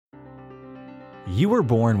You were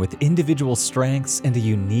born with individual strengths and a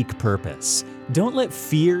unique purpose. Don't let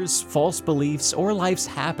fears, false beliefs, or life's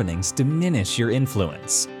happenings diminish your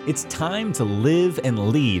influence. It's time to live and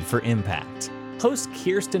lead for impact. Host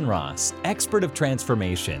Kirsten Ross, expert of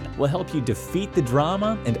transformation, will help you defeat the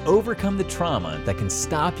drama and overcome the trauma that can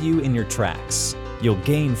stop you in your tracks. You'll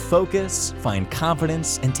gain focus, find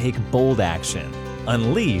confidence, and take bold action.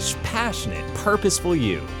 Unleash passionate, purposeful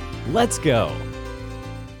you. Let's go.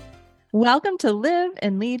 Welcome to Live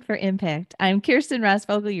and Lead for Impact. I'm Kirsten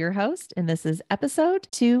Ross-Vogel, your host, and this is episode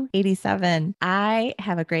 287. I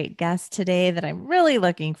have a great guest today that I'm really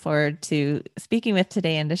looking forward to speaking with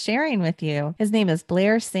today and to sharing with you. His name is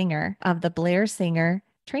Blair Singer of the Blair Singer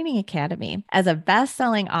Training Academy. As a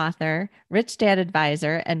best-selling author, rich dad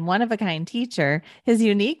advisor, and one-of-a-kind teacher, his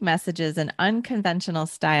unique messages and unconventional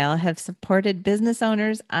style have supported business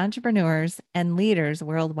owners, entrepreneurs, and leaders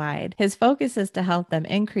worldwide. His focus is to help them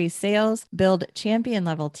increase sales, build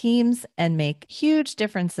champion-level teams, and make huge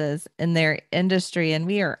differences in their industry. And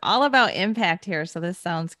we are all about impact here, so this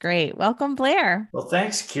sounds great. Welcome, Blair. Well,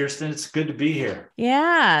 thanks, Kirsten. It's good to be here.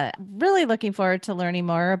 Yeah, really looking forward to learning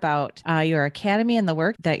more about your academy and the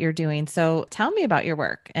work that you're doing. So tell me about your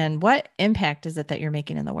work and what impact is it that you're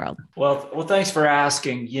making in the world? Well, thanks for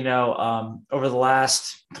asking. Over the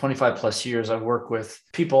last 25 plus years, I've worked with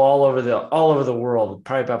people all over the world,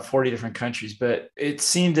 probably about 40 different countries. But it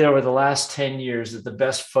seemed that over the last 10 years that the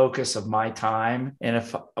best focus of my time, and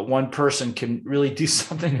if one person can really do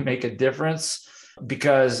something to make a difference,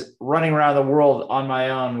 because running around the world on my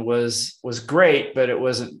own was great, but it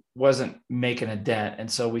wasn't making a dent.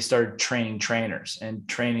 And so we started training trainers and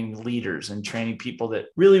training leaders and training people that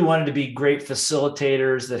really wanted to be great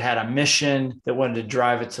facilitators, that had a mission, that wanted to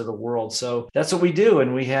drive it to the world. So that's what we do.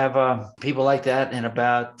 And we have people like that in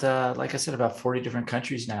about, like I said, about 40 different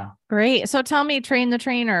countries now. Great. So tell me, train the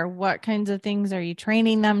trainer, what kinds of things are you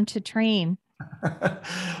training them to train?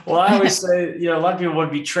 Well, I always say, a lot of people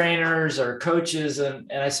want to be trainers or coaches.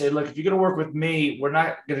 And I say, look, if you're going to work with me, we're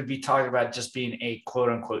not going to be talking about just being a quote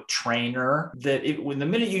unquote trainer. When the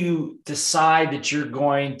minute you decide that you're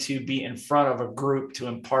going to be in front of a group to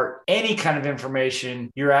impart any kind of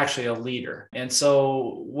information, you're actually a leader. And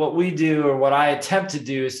so what we do, or what I attempt to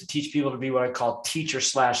do, is to teach people to be what I call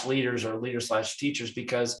teacher/leaders or leader/teachers,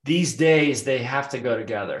 because these days they have to go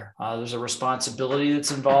together. There's a responsibility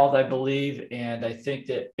that's involved, I believe. And I think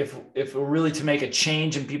that if we're really to make a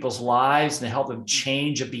change in people's lives and to help them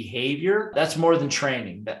change a behavior, that's more than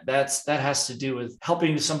training. That has to do with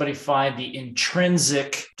helping somebody find the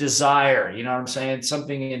intrinsic desire. You know what I'm saying?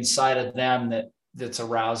 Something inside of them that's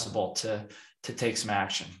arousable to take some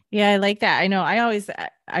action. Yeah, I like that. I know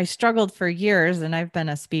I struggled for years, and I've been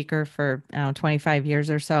a speaker for 25 years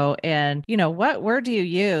or so. And, what word do you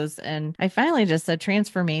use? And I finally just said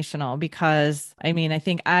transformational, because I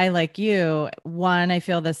think I, like you, one, I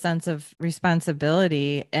feel the sense of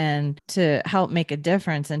responsibility and to help make a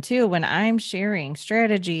difference. And two, when I'm sharing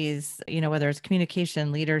strategies, whether it's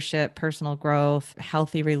communication, leadership, personal growth,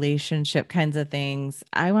 healthy relationship kinds of things,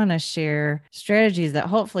 I want to share strategies that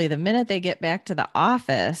hopefully the minute they get back to the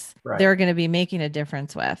office, right, they're going to be making a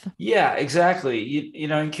difference with. Yeah, exactly.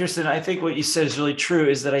 And Kirsten, I think what you said is really true,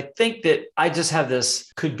 is that I think that I just have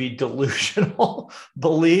this could be delusional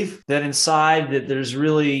belief that inside that there's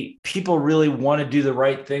really, people really want to do the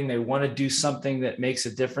right thing. They want to do something that makes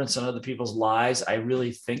a difference in other people's lives. I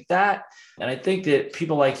really think that. And I think that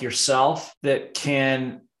people like yourself that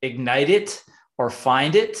can ignite it or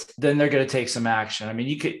find it, then they're going to take some action.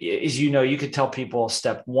 You could tell people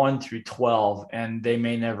step 1 through 12, and they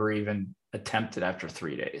may never even attempt it after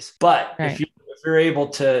 3 days. But right, if you're able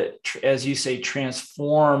to, as you say,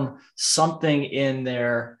 transform something in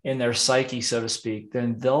their psyche, so to speak,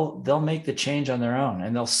 then they'll make the change on their own,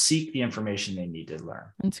 and they'll seek the information they need to learn.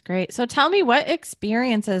 That's great. So tell me, what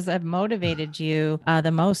experiences have motivated you the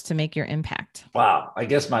most to make your impact? Wow. I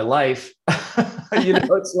guess my life,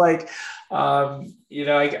 it's like, I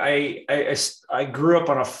grew up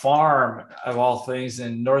on a farm, of all things,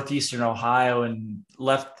 in northeastern Ohio, and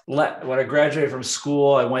when I graduated from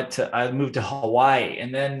school, I moved to Hawaii,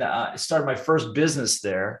 and then I started my first business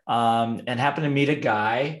there, and happened to meet a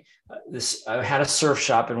guy. I had a surf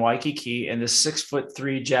shop in Waikiki, and this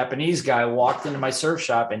 6'3" Japanese guy walked into my surf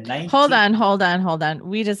shop in 19. Hold on.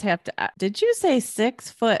 We just have to. Did you say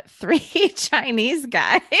 6'3" Chinese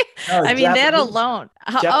guy? No, that alone.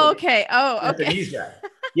 Okay. Japanese guy.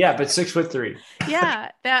 Yeah, but 6'3".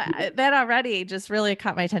 Yeah, that already just really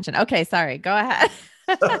caught my attention. Okay, sorry. Go ahead.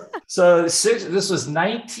 This was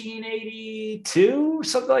 1982,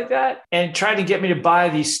 something like that, and tried to get me to buy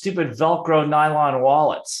these stupid Velcro nylon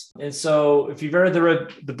wallets. And so if you've ever read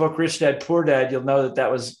the book Rich Dad, Poor Dad, you'll know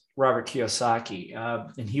that was Robert Kiyosaki.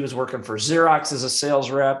 And he was working for Xerox as a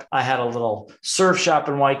sales rep. I had a little surf shop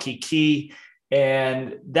in Waikiki.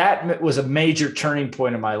 And that was a major turning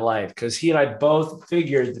point in my life because he and I both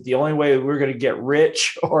figured that the only way we were going to get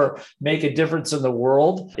rich or make a difference in the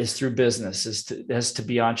world is through business, is to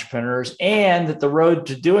be entrepreneurs. And that the road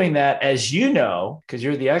to doing that, as you know, because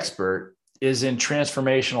you're the expert, is in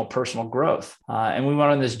transformational personal growth. And we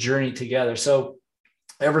went on this journey together. So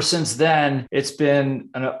ever since then, it's been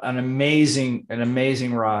an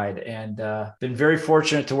amazing ride, and been very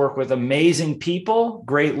fortunate to work with amazing people,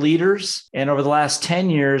 great leaders. And over the last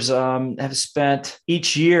 10 years, have spent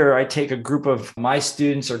each year, I take a group of my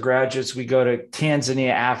students or graduates, we go to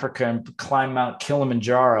Tanzania, Africa, and climb Mount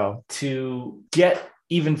Kilimanjaro to get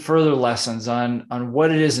even further lessons on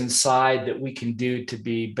what it is inside that we can do to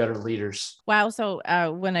be better leaders. Wow. So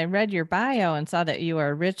when I read your bio and saw that you were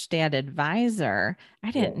a Rich Dad advisor,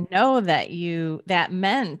 I didn't know that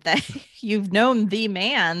meant that you've known the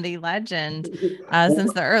man, the legend,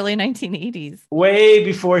 since the early 1980s. Way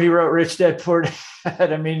before he wrote Rich Dad, Poor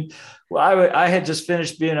Dad. I mean, I had just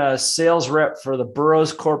finished being a sales rep for the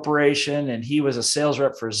Burroughs Corporation, and he was a sales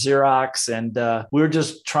rep for Xerox. And we were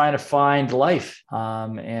just trying to find life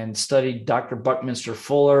and studied Dr. Buckminster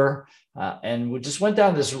Fuller. And we just went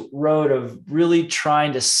down this road of really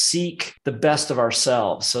trying to seek the best of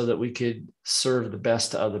ourselves so that we could serve the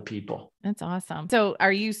best to other people. That's awesome. So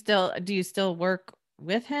do you still work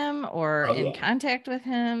with him or in contact with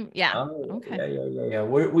him? Yeah. Okay. Yeah.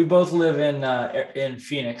 We both live in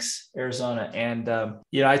Phoenix, Arizona. And,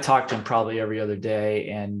 I talk to him probably every other day,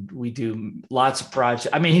 and we do lots of projects.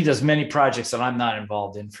 I mean, he does many projects that I'm not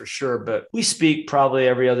involved in for sure, but we speak probably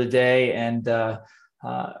every other day. And,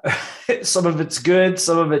 some of it's good.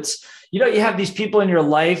 Some of it's, you have these people in your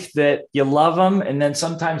life that you love them, and then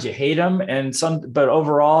sometimes you hate them, but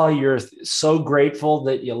overall you're so grateful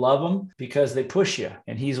that you love them because they push you.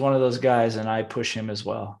 And he's one of those guys, and I push him as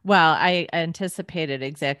well. Well, I anticipated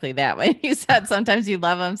exactly that when you said sometimes you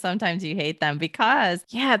love them, sometimes you hate them, because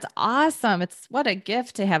it's awesome. It's what a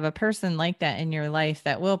gift to have a person like that in your life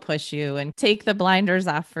that will push you and take the blinders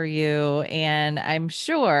off for you. And I'm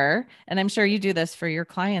sure you do this for your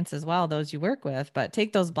clients as well, those you work with, but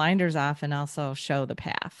take those blinders off and also show the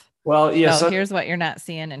path. Well, yeah. So here's what you're not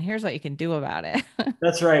seeing, and here's what you can do about it.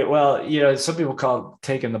 That's right. Well, some people call it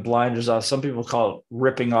taking the blinders off. Some people call it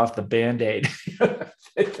ripping off the Band-Aid.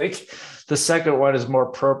 I think the second one is more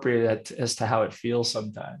appropriate as to how it feels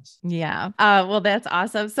sometimes. Yeah. Well, that's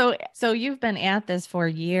awesome. So you've been at this for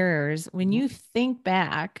years. When you think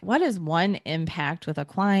back, what is one impact with a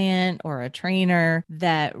client or a trainer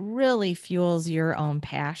that really fuels your own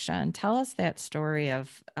passion? Tell us that story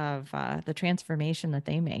of the transformation that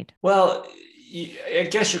they made. Well, I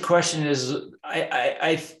guess your question is,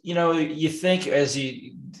 you think as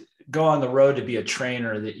you go on the road to be a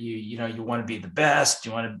trainer that you want to be the best,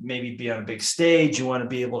 you want to maybe be on a big stage, you want to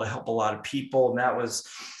be able to help a lot of people. And that was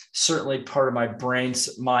certainly part of my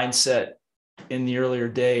brain's mindset in the earlier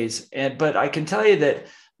days. But I can tell you that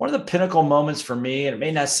one of the pinnacle moments for me, and it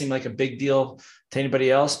may not seem like a big deal to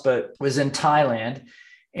anybody else, but was in Thailand.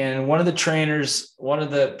 And one of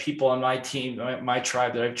the people on my team, my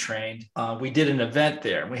tribe that I've trained, we did an event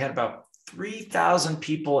there. We had about 3,000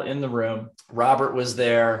 people in the room. Robert was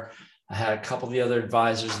there. I had a couple of the other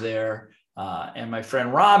advisors there. And my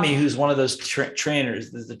friend Rami, who's one of those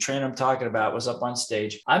trainers, the trainer I'm talking about, was up on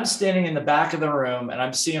stage. I'm standing in the back of the room, and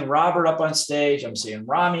I'm seeing Robert up on stage. I'm seeing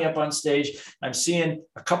Rami up on stage. I'm seeing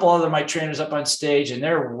a couple other of my trainers up on stage, and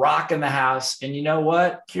they're rocking the house. And you know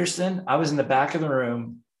what, Kirsten? I was in the back of the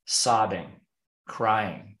room sobbing,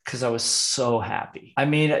 crying, because I was so happy. I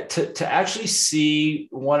mean, to actually see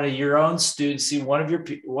one of your own students, see one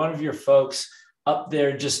of your folks up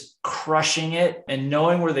there just crushing it and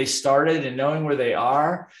knowing where they started and knowing where they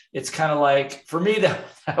are, it's kind of like, for me,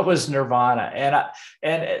 that was nirvana.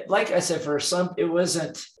 And like I said, for some, it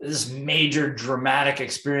wasn't this major dramatic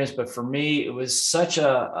experience, but for me, it was such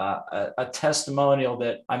a testimonial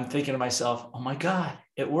that I'm thinking to myself, oh my God,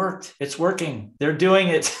 it worked. It's working. They're doing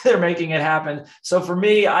it. They're making it happen. So for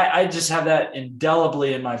me, I just have that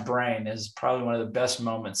indelibly in my brain as probably one of the best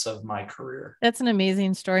moments of my career. That's an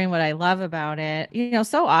amazing story. And what I love about it,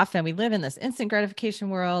 so often we live in this instant gratification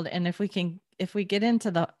world. And if we can if we get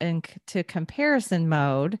into comparison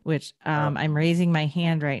mode, which I'm raising my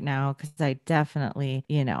hand right now because I definitely,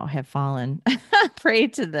 have fallen prey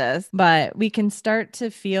to this, but we can start to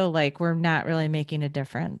feel like we're not really making a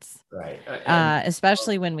difference. Right.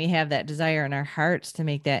 Especially when we have that desire in our hearts to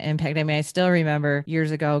make that impact. I mean, I still remember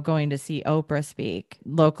years ago going to see Oprah speak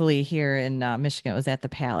locally here in Michigan. It was at the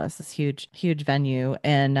Palace, this huge, huge venue.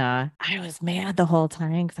 And I was mad the whole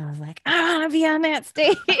time because I was like, I want to be on that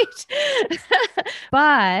stage.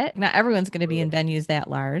 But not everyone's going to be in venues that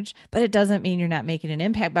large, but it doesn't mean you're not making an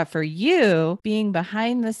impact. But for you, being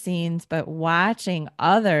behind the scenes, but watching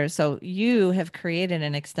others, so you have created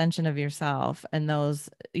an extension of yourself, and those,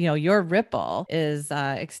 your ripple is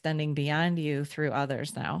extending beyond you through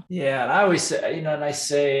others now. Yeah. And I always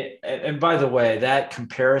say, and by the way, that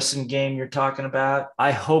comparison game you're talking about,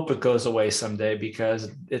 I hope it goes away someday, because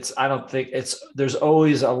there's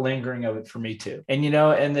always a lingering of it for me too. And,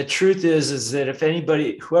 and the truth is that if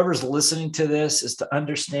whoever's listening to this, is to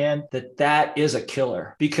understand that is a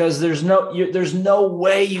killer, because there's no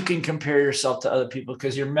way you can compare yourself to other people,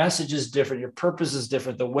 because your message is different. Your purpose is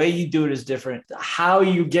different. The way you do it is different. How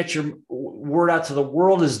you get your word out to the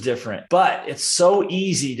world is different. But it's so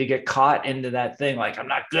easy to get caught into that thing. Like, I'm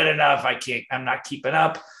not good enough. I'm not keeping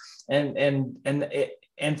up.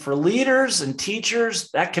 And for leaders and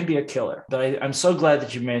teachers, that can be a killer. But I'm so glad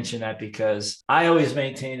that you mentioned that, because I always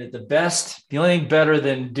maintain that the only thing better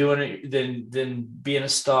than doing it, than being a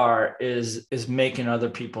star is making other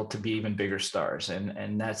people to be even bigger stars.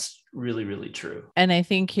 And that's really, really true. And I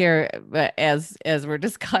think here, as we're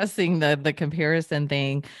discussing the comparison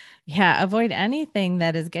thing, avoid anything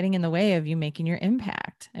that is getting in the way of you making your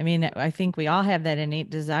impact. I mean, I think we all have that innate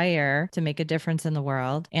desire to make a difference in the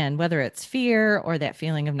world. And whether it's fear or that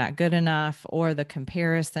feeling of not good enough, or the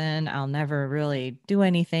comparison, I'll never really do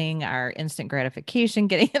anything, our instant gratification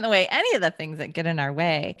getting in the way, any of the things that get in our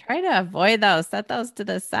way, try to avoid those, set those to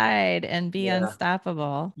the side, and be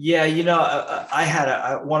unstoppable. Yeah. I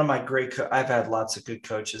had one of my I've had lots of good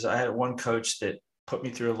coaches. I had one coach that put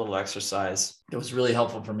me through a little exercise. It was really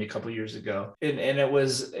helpful for me a couple of years ago. I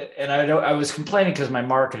was complaining because my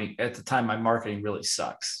marketing really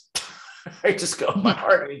sucks. I just go, my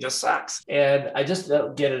marketing just sucks. And I just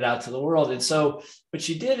don't get it out to the world. And so what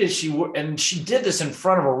she did is she did this in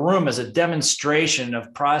front of a room as a demonstration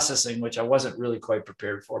of processing, which I wasn't really quite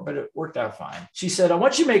prepared for, but it worked out fine. She said, I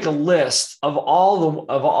want you to make a list of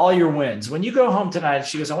all your wins. When you go home tonight,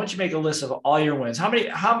 she goes, I want you to make a list of all your wins. How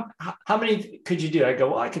many could you do? I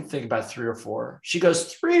go, well, I can think about 3 or 4. She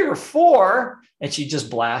goes, 3 or 4? And she just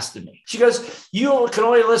blasted me. She goes, you can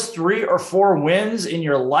only list 3 or 4 wins in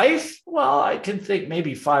your life? Well, I can think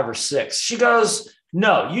maybe 5 or 6. She goes,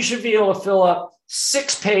 no, you should be able to fill up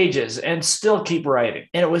 6 pages and still keep writing.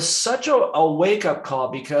 And it was such a wake-up call,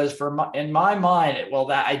 because in my mind,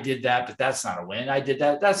 that I did that, but that's not a win. I did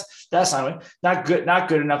that. That's not a win. Not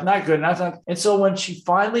good enough. And so when she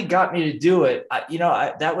finally got me to do it,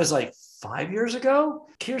 that was like 5 years ago,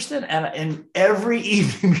 Kirsten, and every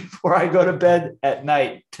evening before I go to bed at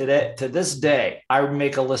night to this day, I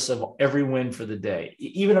make a list of every win for the day.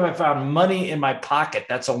 Even if I found money in my pocket,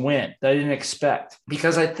 that's a win that I didn't expect.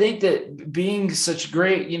 Because I think that being such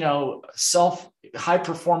great, high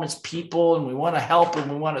performance people, and we want to help,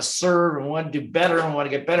 and we want to serve, and we want to do better, and we want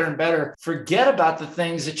to get better and better, forget about the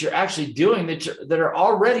things that you're actually doing that are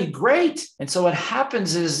already great. And so what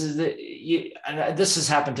happens is that and this has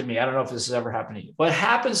happened to me. I don't know if this has ever happened to you. What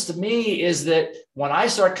happens to me is that when I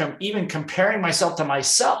start even comparing myself to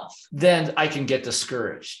myself, then I can get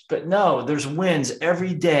discouraged. But no, there's wins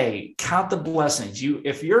every day. Count the blessings.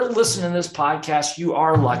 If you're listening to this podcast, you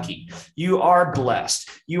are lucky. You are blessed.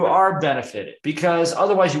 You are benefited, because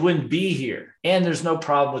otherwise you wouldn't be here. And there's no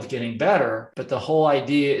problem with getting better, but the whole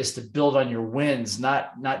idea is to build on your wins,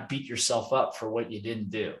 not beat yourself up for what you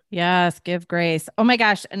didn't do. Yes, give grace. Oh my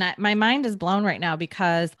gosh. And my mind is blown right now,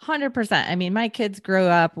 because 100%. I mean, my kids grew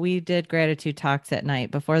up, we did gratitude talks at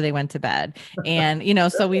night before they went to bed. And,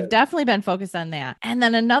 so we've definitely been focused on that. And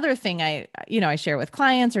then another thing I share with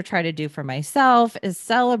clients or try to do for myself is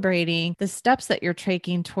celebrating the steps that you're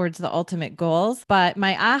taking towards the ultimate goals. But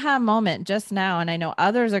my aha moment just now, and I know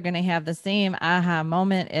others are going to have the same aha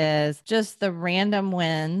moment, is just the random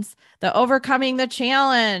wins, the overcoming the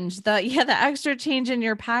challenge, the extra change in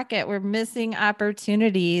your pocket. We're missing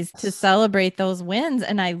opportunities to celebrate those wins.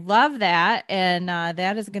 And I love that. And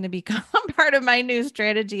that is going to become part of my new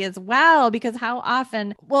strategy as well, because how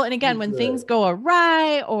often, and again, when things go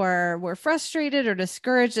awry or we're frustrated or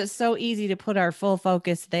discouraged, it's so easy to put our full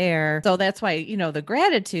focus there. So that's why, the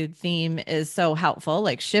gratitude theme is so helpful.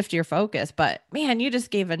 like shift your focus. But man, you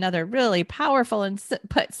just gave another really powerful and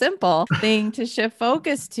put simple thing to shift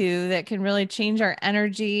focus to that can really change our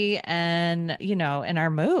energy and, and our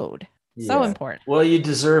mood. So important. Well, you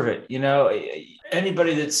deserve it.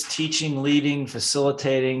 Anybody that's teaching, leading,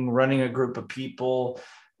 facilitating, running a group of people,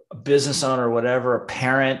 a business owner, whatever, a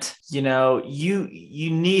parent, you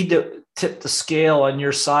need to tip the scale on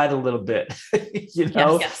your side a little bit,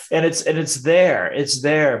 Yes. and it's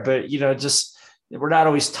there, but just, we're not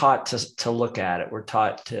always taught to look at it. We're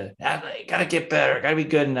taught to, you got to get better, got to be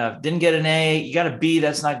good enough. Didn't get an A, you got a B,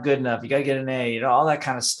 that's not good enough. You got to get an A, all that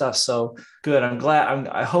kind of stuff. So good. I'm glad.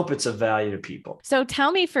 I hope it's of value to people. So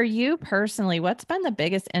tell me, for you personally, what's been the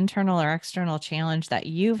biggest internal or external challenge that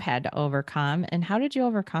you've had to overcome, and how did you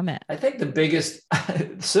overcome it? I think the biggest,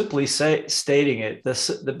 simply stating it,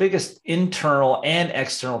 the biggest internal and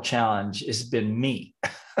external challenge has been me.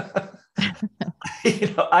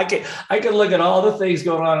 I can look at all the things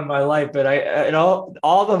going on in my life, but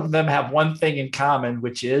all of them have one thing in common,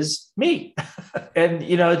 which is me. And,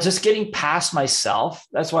 just getting past myself.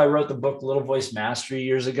 That's why I wrote the book, Little Voice Mastery,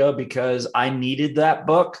 years ago, because I needed that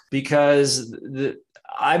book, because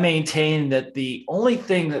I maintain that the only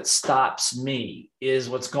thing that stops me is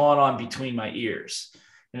what's going on between my ears.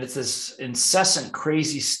 And it's this incessant,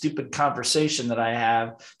 crazy, stupid conversation that I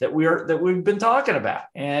have that we've been talking about.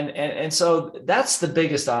 And so that's the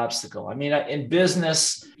biggest obstacle. I mean, in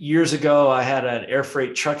business, years ago, I had an air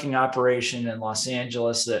freight trucking operation in Los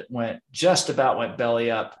Angeles that went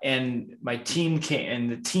belly up, and my team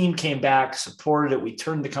came back, supported it. We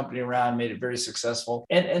turned the company around, made it very successful.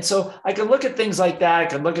 And so I could look at things like that. I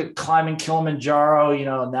could look at climbing Kilimanjaro,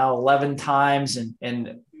 now 11 times,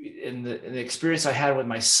 and in the experience I had with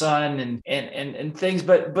my son and things,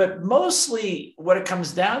 but mostly what it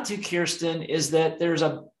comes down to, Kirsten, is that there's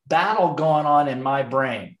a battle going on in my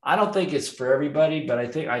brain. I don't think it's for everybody,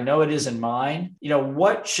 but I know it is in mine.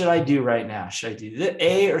 What should I do right now? Should I do the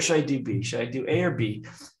A or should I do B? Should I do A or B?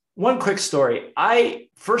 One quick story.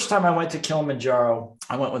 First time I went to Kilimanjaro,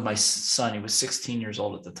 I went with my son. He was 16 years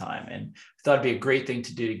old at the time, and thought it'd be a great thing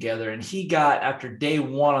to do together. And he got, after day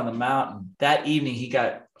one on the mountain, that evening, he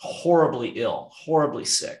got horribly ill, horribly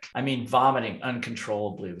sick. I mean, vomiting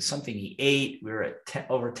uncontrollably. It was something he ate. We were at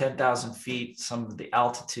over 10,000 feet, some of the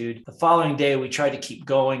altitude. The following day, we tried to keep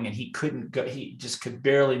going, and he couldn't go. He just could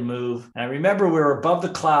barely move. And I remember we were above the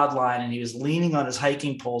cloud line, and he was leaning on his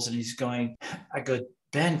hiking poles, and he's going, I go,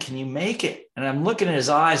 Ben, can you make it? And I'm looking at his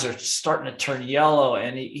eyes are starting to turn yellow.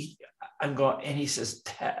 And I'm going, and he says,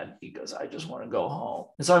 Dad, he goes, I just want to go home.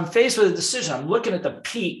 And so I'm faced with a decision. I'm looking at the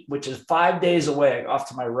peak, which is 5 days away off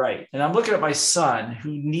to my right. And I'm looking at my son,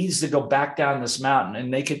 who needs to go back down this mountain,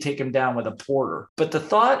 and they could take him down with a porter. But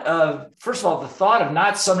first of all, the thought of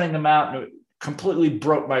not summiting the mountain completely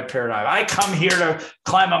broke my paradigm. I come here to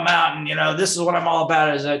climb a mountain. This is what I'm all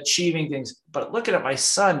about, is achieving things. But looking at my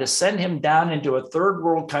son, to send him down into a third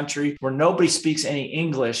world country where nobody speaks any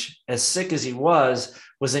English, as sick as he was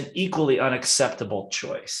an equally unacceptable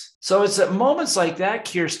choice. So it's at moments like that,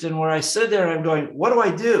 Kirsten, where I sit there and I'm going, what do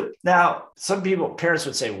I do? Now, some parents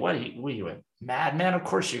would say, what are you a madman? Of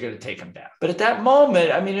course you're going to take him down. But at that moment,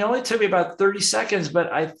 it only took me about 30 seconds,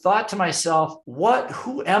 but I thought to myself,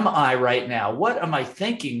 who am I right now? What am I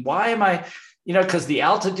thinking? Why am I, because the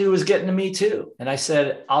altitude was getting to me too. And I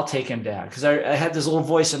said, I'll take him down. Because I had this little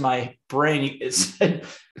voice in my brain. It said,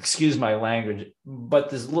 excuse my language,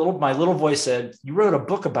 but my little voice said, you wrote a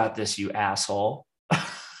book about this, you asshole.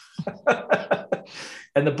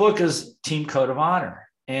 And the book is Team Code of Honor.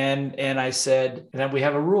 And I said, and then we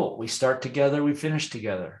have a rule. We start together, we finish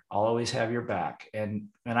together. I'll always have your back. And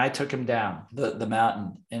I took him down the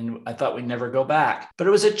mountain, and I thought we'd never go back. But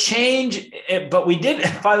it was a change. But we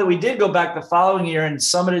did go back the following year and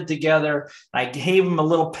summited together. I gave him a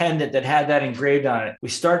little pendant that had that engraved on it. We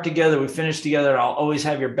start together, we finish together. I'll always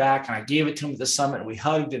have your back. And I gave it to him at the summit, and we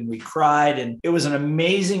hugged and we cried. And it was an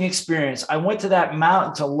amazing experience. I went to that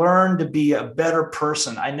mountain to learn to be a better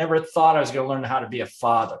person. I never thought I was going to learn how to be a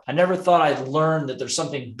father. I never thought I'd learn that there's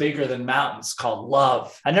something bigger than mountains called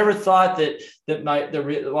love. I never thought that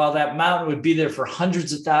while that mountain would be there for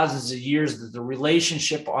hundreds of thousands of years, that the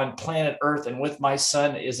relationship on planet Earth and with my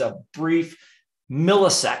son is a brief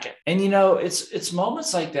millisecond. And, it's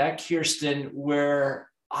moments like that, Kirsten, where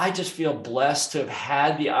I just feel blessed to have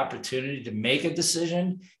had the opportunity to make a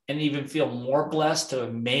decision, and even feel more blessed to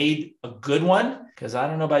have made a good one. Because I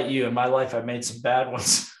don't know about you, in my life, I've made some bad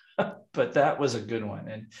ones, but that was a good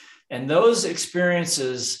one. And those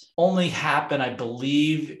experiences only happen, I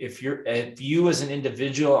believe, if you as an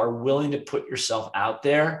individual are willing to put yourself out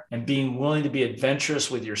there and being willing to be adventurous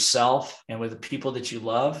with yourself and with the people that you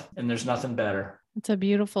love. And there's nothing better. It's a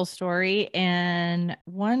beautiful story. And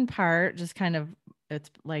one part, just kind of, it's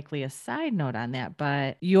likely a side note on that,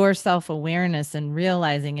 but your self-awareness and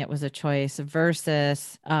realizing it was a choice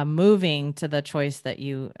versus moving to the choice that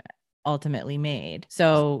you ultimately made.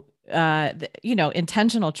 So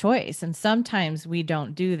intentional choice. And sometimes we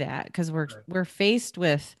don't do that because we're faced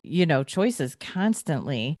with, choices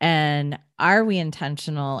constantly. And are we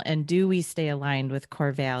intentional, and do we stay aligned with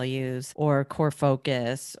core values or core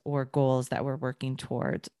focus or goals that we're working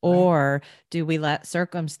towards? Or do we let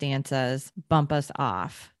circumstances bump us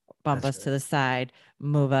off, bump us to the side,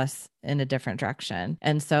 move us in a different direction?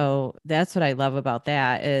 And so that's what I love about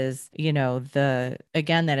that is, that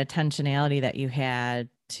intentionality that you had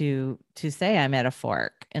to say, I'm at a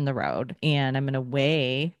fork in the road and I'm going to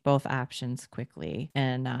weigh both options quickly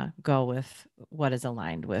and go with what is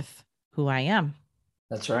aligned with who I am.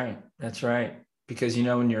 That's right. That's right. Because,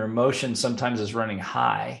 when your emotion sometimes is running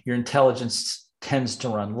high, your intelligence tends to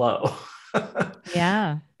run low.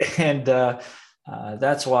 Yeah. And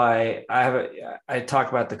that's why I talk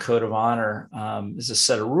about the code of honor as a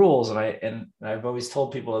set of rules. And I've always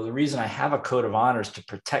told people the reason I have a code of honor is to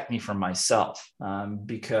protect me from myself,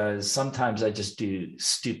 because sometimes I just do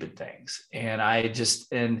stupid things, and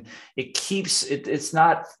it keeps it's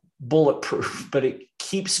not bulletproof, but it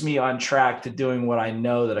keeps me on track to doing what I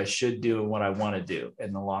know that I should do and what I want to do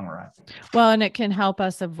in the long run. Well, and it can help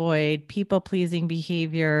us avoid people-pleasing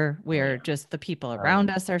behavior where just the people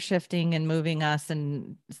around us are shifting and moving us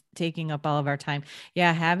and taking up all of our time.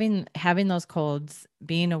 Yeah, having those codes,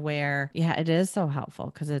 being aware, it is so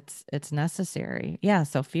helpful because it's necessary. Yeah,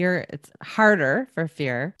 so fear, it's harder for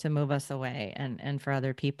fear to move us away and for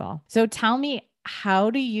other people. So tell me, how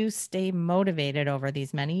do you stay motivated over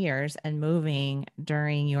these many years and moving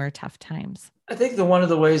during your tough times? I think one of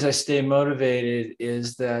the ways I stay motivated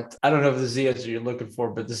is that, I don't know if this is the answer you're looking for,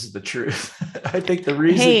 but this is the truth. I think the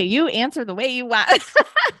reason— Hey, you answer the way you want.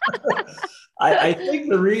 I think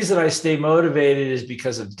the reason I stay motivated is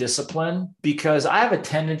because of discipline, because I have a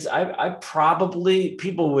tendency, I probably,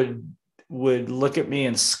 people would look at me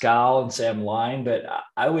and scowl and say I'm lying, but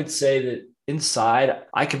I would say that inside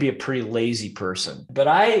I could be a pretty lazy person. But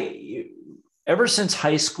ever since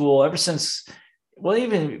high school,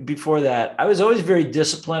 even before that, I was always very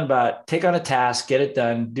disciplined about take on a task, get it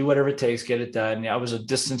done, do whatever it takes, get it done. I was a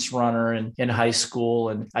distance runner in high school,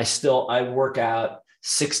 and I work out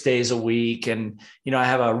 6 days a week. And, I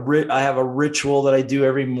have a ritual that I do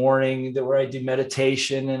every morning where I do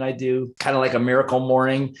meditation, and I do kind of like a miracle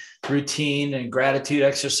morning routine and gratitude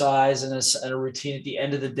exercise and a routine at the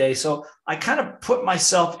end of the day. So I kind of put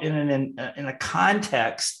myself in a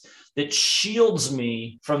context that shields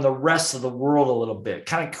me from the rest of the world a little bit,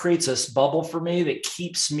 kind of creates this bubble for me that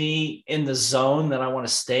keeps me in the zone that I want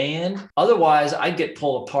to stay in. Otherwise, I'd get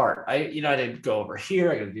pulled apart. I'd go over here.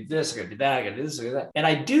 I got to do this. I got to do that. I got to do this. I got to do that. And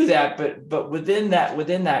I do that, but within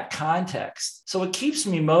that context. So what keeps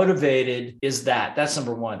me motivated is that's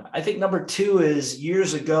number one. I think number two is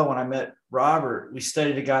years ago when I met Robert, we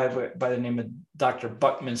studied a guy by the name of Dr.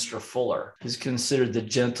 Buckminster Fuller. He's considered the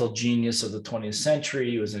gentle genius of the 20th century.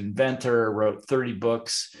 He was an inventor, wrote 30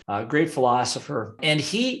 books, great philosopher. And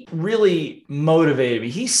he really motivated me.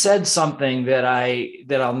 He said something that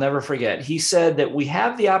I'll never forget. He said that we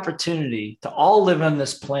have the opportunity to all live on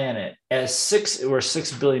this planet as 6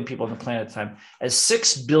 billion people on the planet at the time, as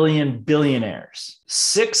 6 billion billionaires.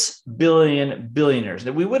 6 billion billionaires.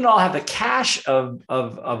 That we wouldn't all have the cash of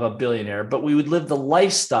a billionaire, but we would live the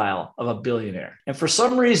lifestyle of a billionaire. And for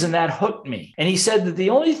some reason that hooked me. And he said that the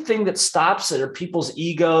only thing that stops it are people's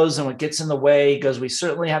egos and what gets in the way, because we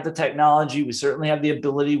certainly have the technology, we certainly have the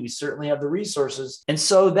ability, we certainly have the resources. And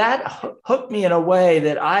so that hooked me in a way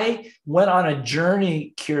that I went on a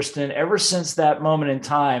journey, Kirsten, ever since that moment in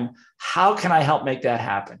time. How can I help make that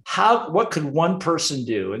happen? What could one person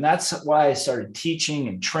do? And that's why I started teaching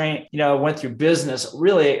and training. I went through business.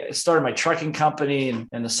 Really, I started my trucking company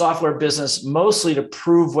and the software business, mostly to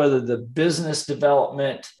prove whether the business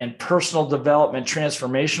development and personal development,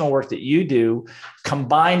 transformational work that you do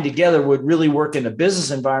combined together would really work in a business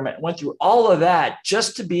environment. Went through all of that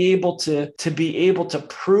just to be able to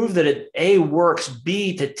prove that it A, works,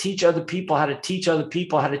 B, to teach other people how to teach other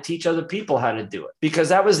people how to teach other people how to do it. Because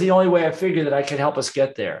that was the only way I figured that I could help us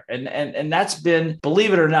get there. And that's been,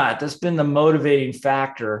 believe it or not, that's been the motivating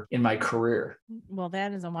factor in my career. Well,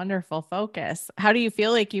 that is a wonderful focus. How do you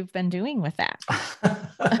feel like you've been doing with that?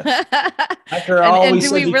 and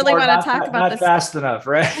do we really want to talk about this? Not fast enough,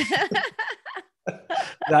 right?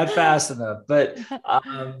 Not fast enough. But,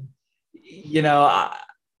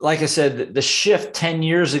 like I said, the shift 10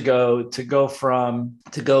 years ago to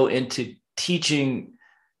go into teaching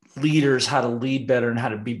leaders how to lead better and how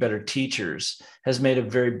to be better teachers has made a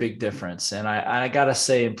very big difference. And I got to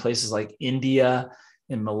say, in places like India,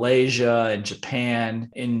 in Malaysia, in Japan,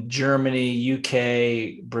 in Germany,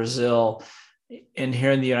 UK, Brazil, and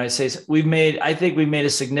here in the United States, I think we made a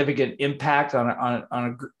significant impact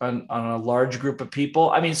on a large group of people.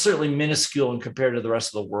 I mean, certainly minuscule compared to the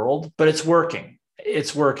rest of the world, but it's working.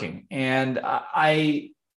 It's working. And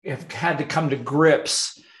I have had to come to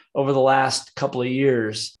grips over the last couple of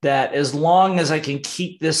years that as long as I can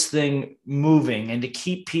keep this thing moving and to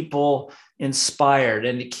keep people inspired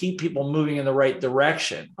and to keep people moving in the right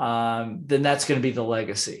direction, then that's going to be the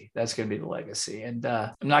legacy. That's going to be the legacy. And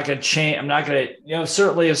I'm not going to change. I'm not going to,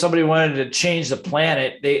 certainly if somebody wanted to change the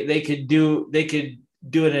planet, they could do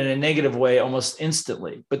it in a negative way almost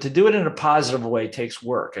instantly. But to do it in a positive way takes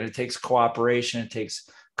work, and it takes cooperation, it takes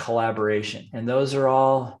collaboration. And those are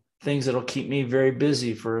all things that'll keep me very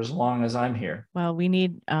busy for as long as I'm here. Well, we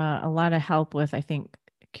need a lot of help with, I think,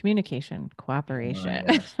 communication,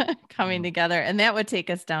 cooperation, coming together. And that would take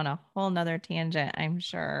us down a whole nother tangent, I'm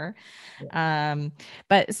sure. Yeah.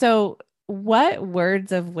 But so what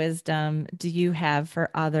words of wisdom do you have for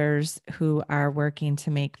others who are working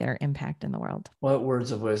to make their impact in the world? What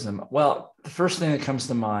words of wisdom? Well, the first thing that comes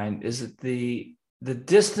to mind is that the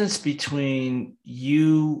distance between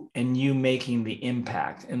you and you making the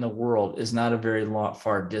impact in the world is not a very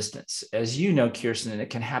far distance. As you know, Kirsten,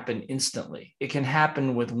 it can happen instantly. It can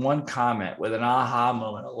happen with one comment, with an aha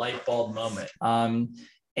moment, a light bulb moment.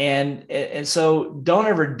 And so don't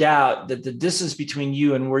ever doubt that the distance between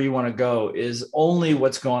you and where you want to go is only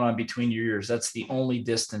what's going on between your ears. That's the only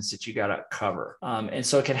distance that you got to cover. And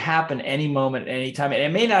so it can happen any moment, anytime. And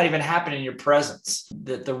it may not even happen in your presence.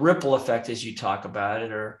 The ripple effect, as you talk about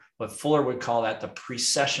it, or what Fuller would call that, the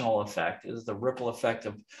precessional effect, is the ripple effect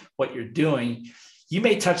of what you're doing. You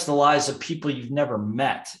may touch the lives of people you've never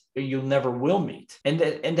met or you never will meet, and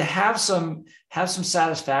to have some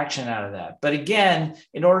satisfaction out of that. But again,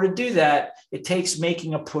 in order to do that, it takes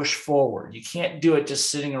making a push forward. You can't do it just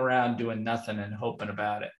sitting around doing nothing and hoping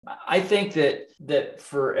about it. I think that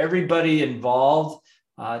for everybody involved,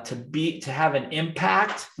 to have an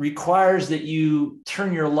impact requires that you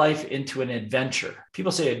turn your life into an adventure.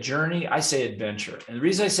 People say a journey, I say adventure. And the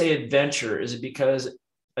reason I say adventure is because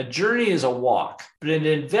a journey is a walk, but an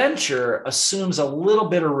adventure assumes a little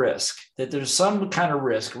bit of risk, that there's some kind of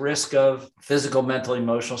risk of physical, mental,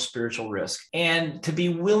 emotional, spiritual risk. And to be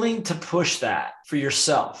willing to push that for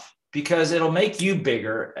yourself, because it'll make you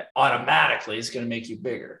bigger automatically. It's going to make you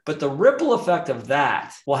bigger. But the ripple effect of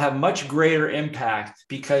that will have much greater impact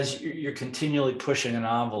because you're continually pushing an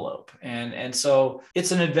envelope. And so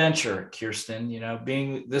it's an adventure, Kirsten.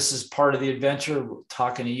 This is part of the adventure,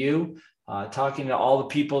 talking to you. Talking to all the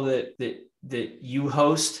people that you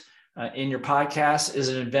host in your podcast is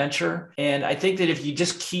an adventure. And I think that if you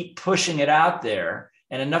just keep pushing it out there,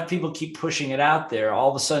 and enough people keep pushing it out there,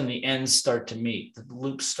 all of a sudden the ends start to meet, the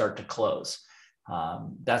loops start to close.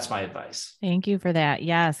 That's my advice. Thank you for that.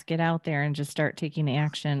 Yes. Get out there and just start taking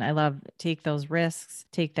action. I love take those risks,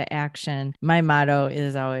 take the action. My motto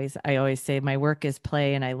is I always say my work is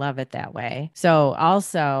play, and I love it that way. So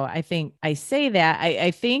also I think I say that,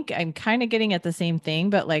 I think I'm kind of getting at the same thing,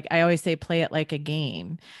 but like I always say, play it like a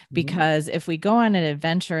game, because if we go on an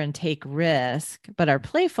adventure and take risk, but are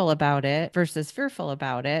playful about it versus fearful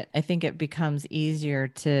about it, I think it becomes easier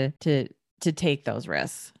to take those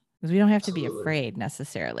risks. Because we don't have to be afraid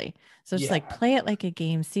necessarily. So just like play it like a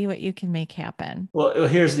game, see what you can make happen. Well,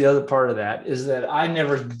 here's the other part of that is that I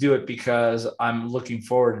never do it because I'm looking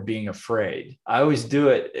forward to being afraid. I always do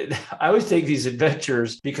it. I always take these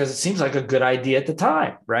adventures because it seems like a good idea at the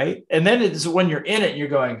time, right? And then it's when you're in it and you're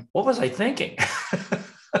going, what was I thinking?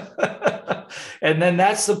 And then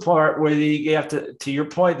that's the part where you have to your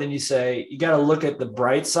point, then you say, you got to look at the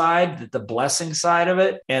bright side, the blessing side of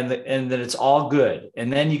it, and that it's all good.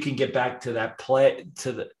 And then you can get back to that play,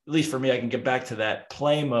 at least for me, I can get back to that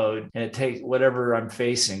play mode, and it takes whatever I'm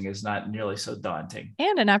facing is not nearly so daunting.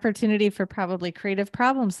 And an opportunity for probably creative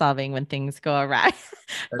problem solving when things go awry.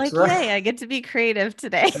 Like, right. Yay, I get to be creative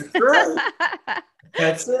today. That's right.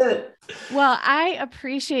 That's it. Well, I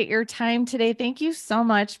appreciate your time today. Thank you so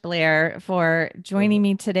much, Blair, for joining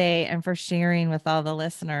me today and for sharing with all the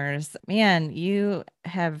listeners. Man, you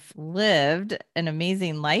have lived an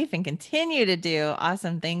amazing life and continue to do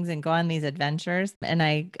awesome things and go on these adventures. And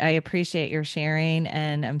I appreciate your sharing,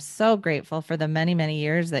 and I'm so grateful for the many, many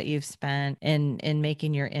years that you've spent in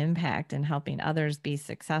making your impact and helping others be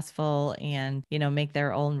successful and, make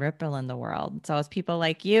their own ripple in the world. So it's people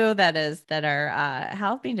like you that are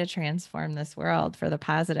helping to transform this world for the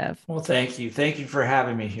positive. Well, thank you. Thank you for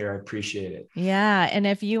having me here. I appreciate it. Yeah. And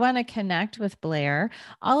if you want to connect with Blair,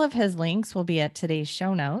 all of his links will be at today's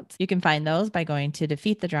show notes. You can find those by going to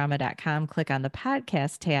defeatthedrama.com, click on the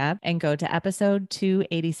podcast tab, and go to episode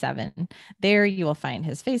 287. There you will find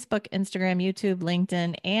his Facebook, Instagram, YouTube,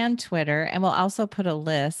 LinkedIn, and Twitter. And we'll also put a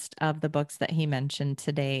list of the books that he mentioned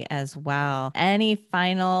today as well. Any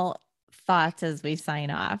final thoughts as we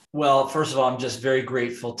sign off? Well, first of all, I'm just very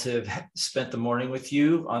grateful to have spent the morning with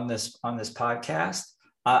you on this podcast.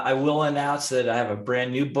 I will announce that I have a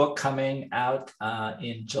brand new book coming out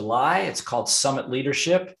in July. It's called Summit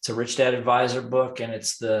Leadership. It's a Rich Dad Advisor book, and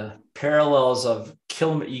it's the parallels of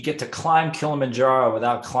you get to climb Kilimanjaro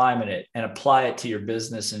without climbing it and apply it to your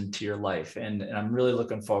business and to your life. And I'm really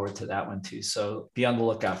looking forward to that one too. So be on the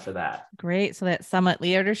lookout for that. Great. So that Summit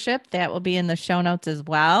Leadership, that will be in the show notes as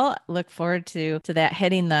well. Look forward to that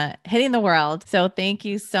hitting the world. So thank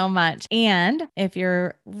you so much. And if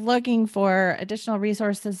you're looking for additional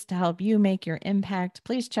resources to help you make your impact,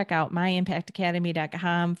 please check out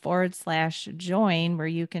myimpactacademy.com/join, where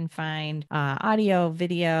you can find audio,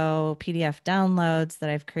 video, PDF downloads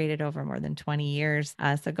that I've created over more than 20 years.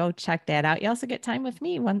 So go check that out. You also get time with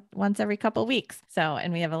me once every couple of weeks.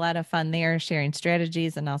 And we have a lot of fun there, sharing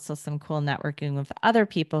strategies and also some cool networking with other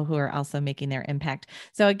people who are also making their impact.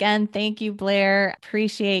 So again, thank you, Blair.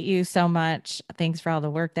 Appreciate you so much. Thanks for all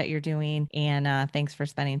the work that you're doing. And thanks for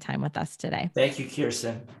spending time with us today. Thank you,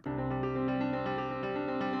 Kirsten.